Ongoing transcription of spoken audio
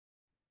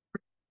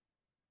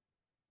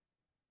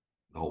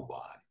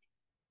nobody,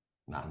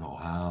 not no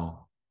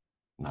how,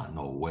 not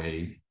no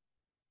way,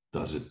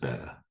 does it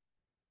better.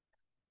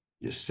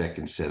 Your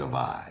second set of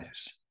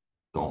eyes.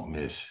 Don't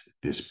miss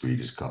this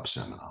Breeders' Cup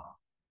seminar.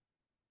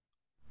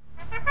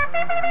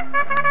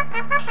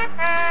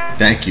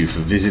 Thank you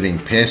for visiting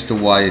Past the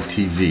Wire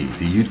TV,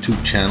 the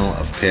YouTube channel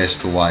of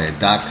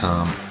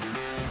PastTheWire.com.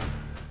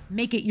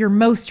 Make it your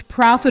most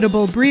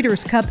profitable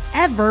Breeders' Cup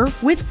ever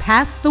with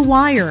Past the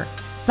Wire.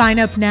 Sign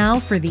up now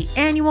for the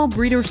annual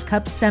Breeders'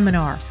 Cup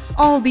seminar.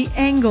 All the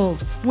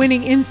angles,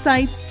 winning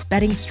insights,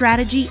 betting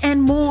strategy,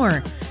 and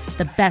more.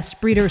 The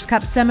best Breeders'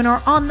 Cup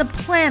seminar on the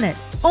planet,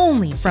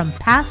 only from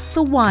Past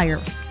the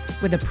Wire.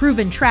 With a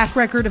proven track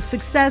record of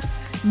success,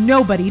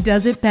 nobody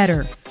does it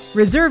better.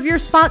 Reserve your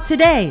spot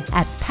today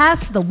at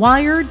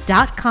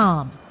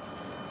PastTheWire.com.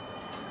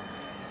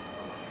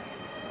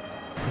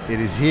 It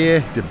is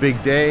here, the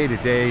big day, the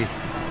day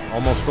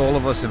almost all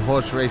of us in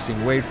horse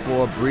racing wait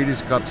for,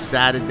 Breeders' Cup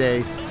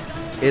Saturday.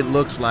 It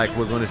looks like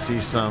we're going to see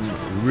some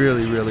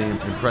really, really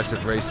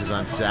impressive races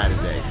on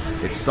Saturday.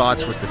 It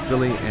starts with the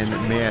filly and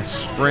mare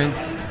sprint.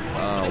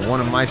 One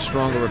of my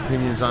stronger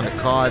opinions on the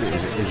card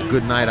is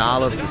Goodnight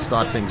Olive to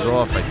start things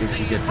off. I think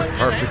she gets a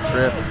perfect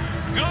trip.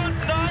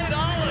 Goodnight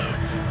Olive,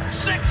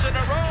 6 in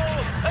a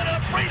row and a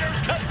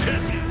Breeders' Cup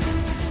champion.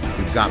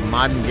 We've got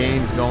Modern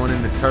Games going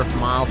in the turf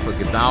mile for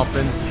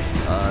Godolphin.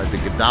 The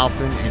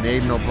Godolphin and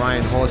Aidan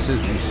O'Brien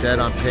horses we said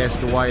on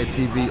Past the Wire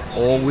TV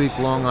all week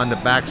long on the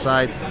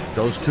backside.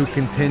 Those two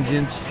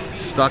contingents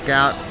stuck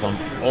out from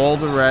all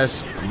the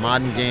rest.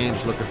 Modern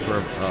Games looking for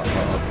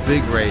a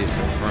big race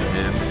from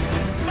him.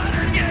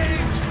 Modern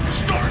Games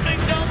storming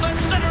down the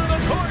center of the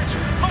course.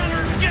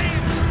 Modern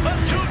Games, a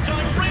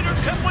two-time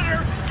Breeders' Cup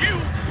winner. You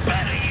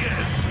bet he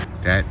is.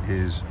 That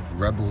is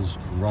Rebels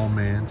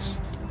Romance,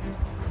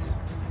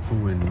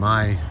 who in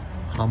my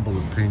humble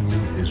opinion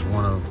is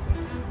one of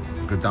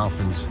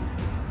Godolphin's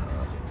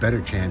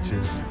better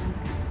chances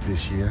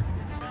this year.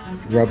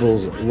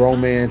 Rebels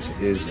Romance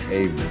is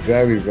a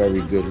very,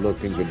 very good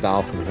looking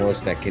Godolphin horse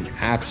that can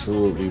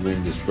absolutely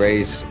win this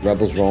race.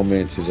 Rebels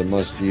Romance is a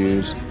must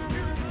use.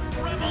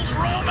 Rebels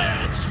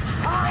Romance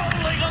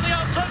rolling on the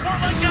outside.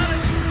 Warlock got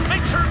it.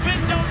 Makes her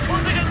bend down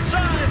toward the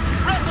inside.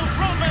 Rebels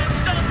Romance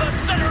down the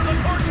center of the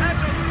course.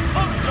 Has it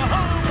close to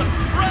home.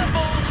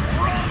 Rebels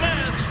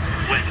Romance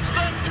wins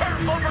the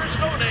turf over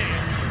Stoney.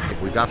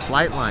 We got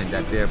Flightline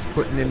that they're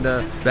putting in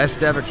the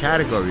best ever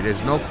category.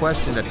 There's no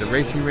question that the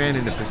race he ran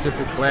in the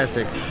Pacific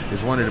Classic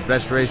is one of the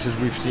best races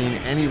we've seen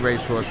any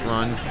racehorse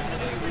run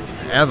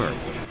ever. It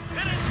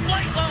is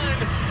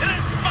Flightline. It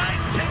is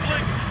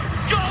spine-tingling,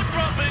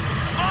 jaw-dropping,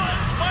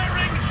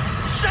 awe-inspiring,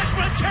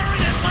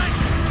 Secretariat-like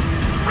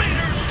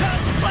Breeders' Cup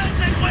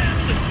Classic win.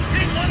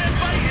 He won it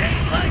by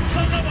 8 lengths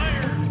on the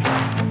wire.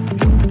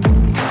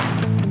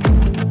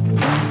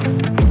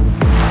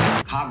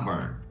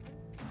 Cogburn.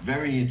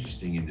 Very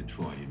interesting in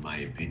Detroit, in my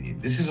opinion.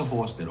 This is a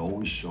horse that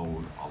always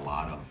showed a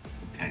lot of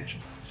potential.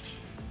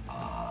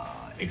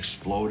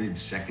 Exploded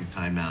second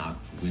time out,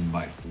 win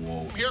by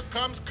 4. Here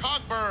comes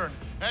Cogburn,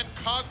 and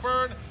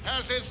Cogburn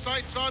has his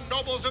sights on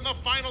Nobles in the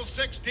final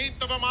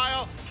 16th of a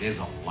mile. There's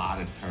a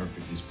lot of turf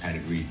in this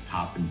pedigree,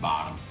 top and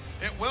bottom.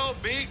 It will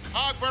be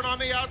Cogburn on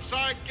the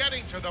outside,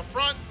 getting to the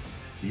front.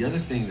 The other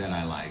thing that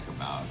I like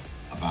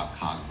about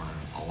Cogburn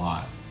a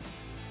lot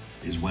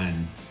is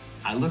when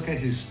I look at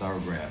his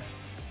Stargraph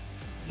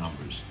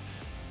numbers.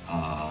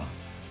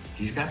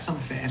 He's got some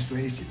fast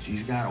races.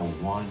 He's got a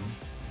 1.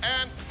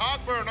 And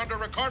Cogburn under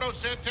Ricardo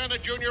Santana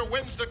Jr.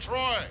 wins the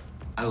Troy.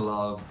 I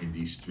love in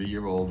these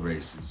 3-year-old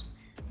races.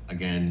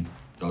 Again,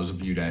 those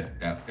of you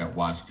that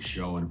watch the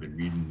show and have been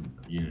reading,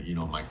 you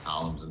know my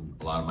columns and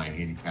a lot of my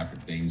handicapper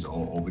things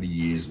over the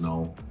years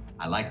know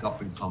I like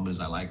up and comers.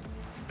 I like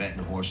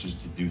betting horses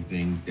to do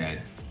things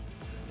that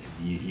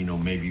you know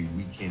maybe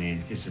we can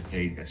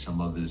anticipate that some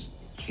others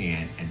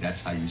can't, and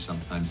that's how you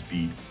sometimes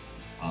beat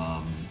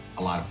a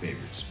lot of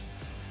favorites.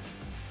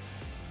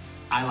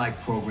 I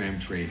like program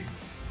trading.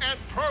 And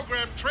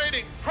program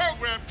trading,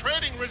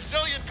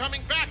 resilient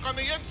coming back on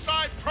the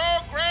inside.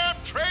 Program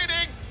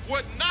trading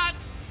would not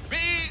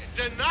be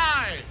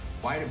denied.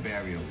 White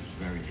Barrio is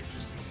very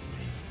interesting to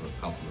me for a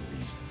couple of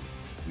reasons.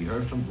 We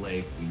heard from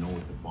Blake, we know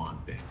what the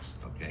bond thinks,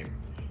 okay?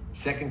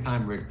 Second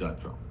time Rick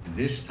Dutrow.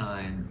 This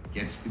time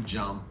gets the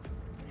jump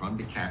from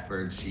the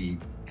catbird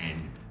seat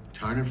and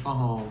turn it for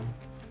home.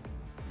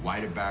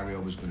 White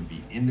Barrio was going to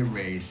be in the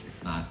race,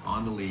 if not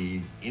on the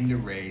lead, in the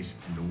race,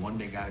 and the one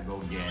they got to go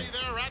get.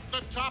 They're at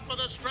the top of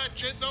the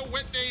stretch in the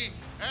Whitney,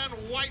 and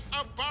White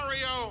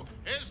Barrio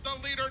is the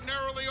leader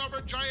narrowly over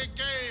Giant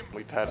Game.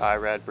 We've had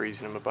Irad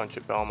breezing him a bunch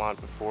at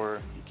Belmont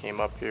before he came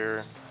up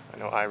here. I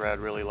know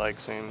Irad really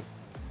likes him.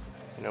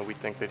 You know, we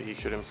think that he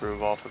should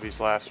improve off of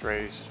his last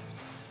race.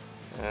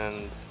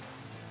 And,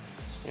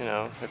 you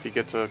know, if he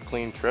gets a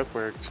clean trip,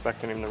 we're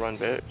expecting him to run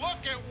big.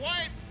 Look at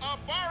White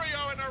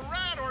Barrio and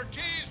Irad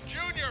Ortiz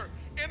Jr.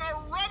 in a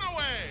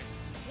runaway.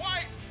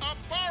 White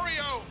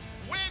Barrio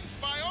wins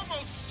by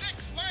almost 6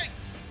 lengths.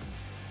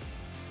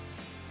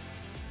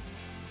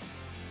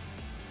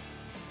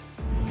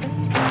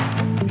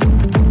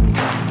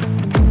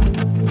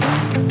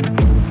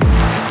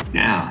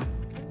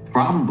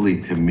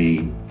 probably to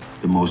me,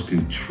 the most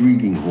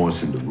intriguing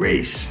horse in the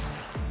race,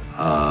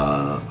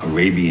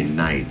 Arabian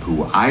Night,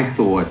 who I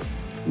thought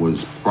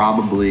was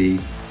probably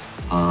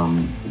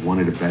one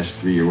of the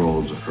best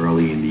 3-year-olds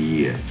early in the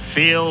year.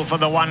 Feel for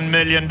the $1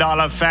 million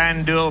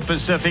FanDuel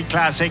Pacific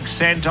Classic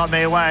sent on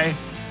their way.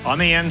 On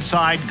the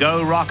inside,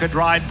 Go Rocket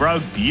Ride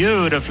broke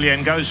beautifully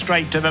and goes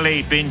straight to the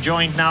lead. Being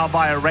joined now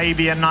by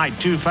Arabian Night.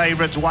 2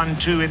 favorites,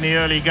 1-2 in the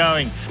early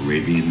going.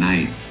 Arabian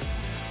Night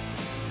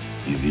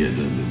is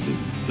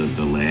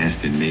the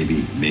last, and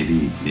maybe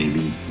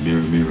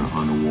mirror, mirror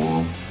on the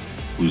wall,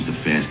 who's the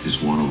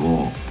fastest one of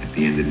all. At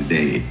the end of the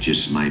day, it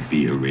just might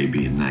be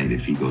Arabian Night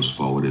if he goes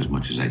forward as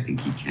much as I think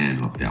he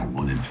can off that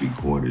 1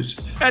 3/4.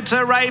 It's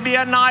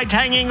Arabian Night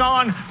hanging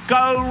on.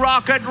 Go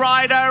Rocket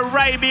Ride.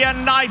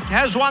 Arabian Night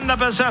has won the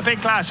Pacific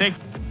Classic.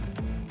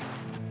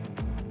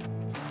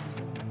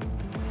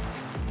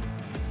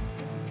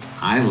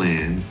 I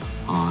land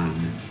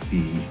on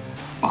the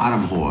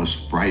bottom horse,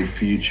 Bright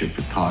Future,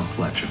 for Todd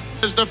Pletcher.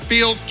 As the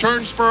field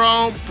turns for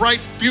home,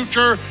 Bright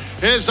Future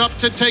is up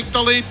to take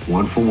the lead.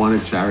 1 for 1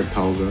 at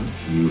Saratoga.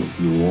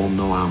 You all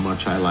know how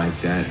much I like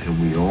that, and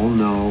we all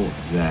know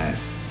that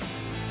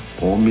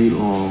all meet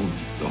long,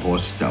 the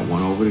horses that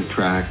went over the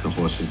track, the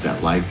horses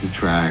that like the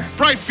track.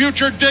 Bright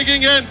Future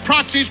digging in.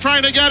 Protsy's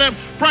trying to get him.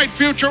 Bright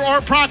Future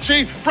or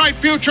Protsy. Bright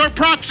Future,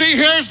 Protsy.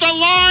 Here's the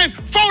line.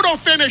 Photo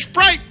finish.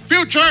 Bright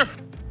Future.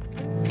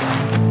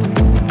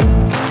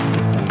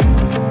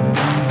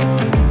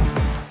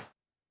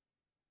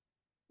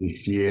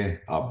 This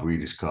year, our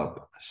Breeders'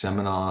 Cup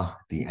seminar,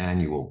 the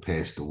annual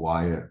Past the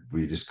Wire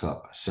Breeders'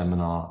 Cup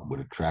seminar with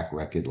a track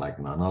record like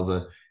none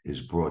other, is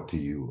brought to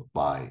you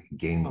by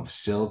Game of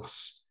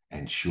Silks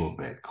and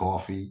Shorebed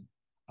Coffee.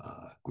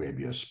 Grab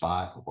your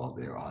spot while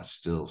there are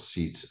still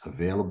seats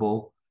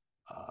available.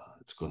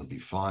 It's going to be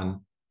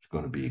fun. It's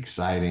going to be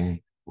exciting.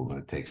 We're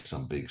going to take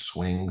some big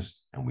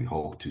swings, and we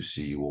hope to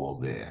see you all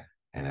there.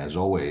 And as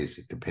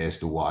always, the Past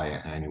the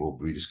Wire annual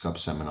Breeders' Cup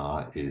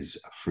seminar is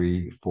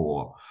free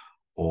for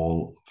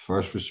all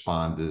first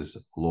responders,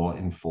 law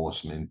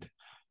enforcement,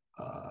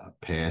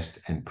 past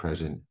and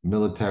present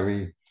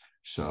military.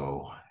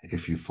 So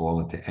if you fall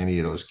into any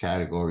of those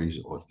categories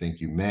or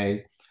think you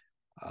may,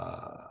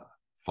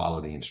 follow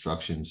the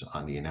instructions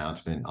on the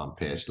announcement on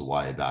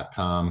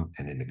pastthewire.com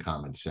and in the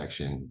comment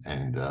section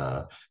and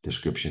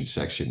description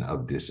section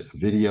of this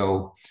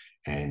video,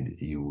 and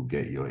you will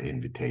get your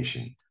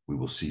invitation. We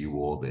will see you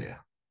all there.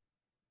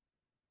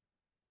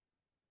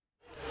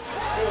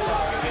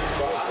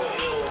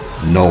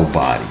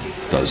 Nobody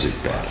does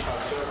it better.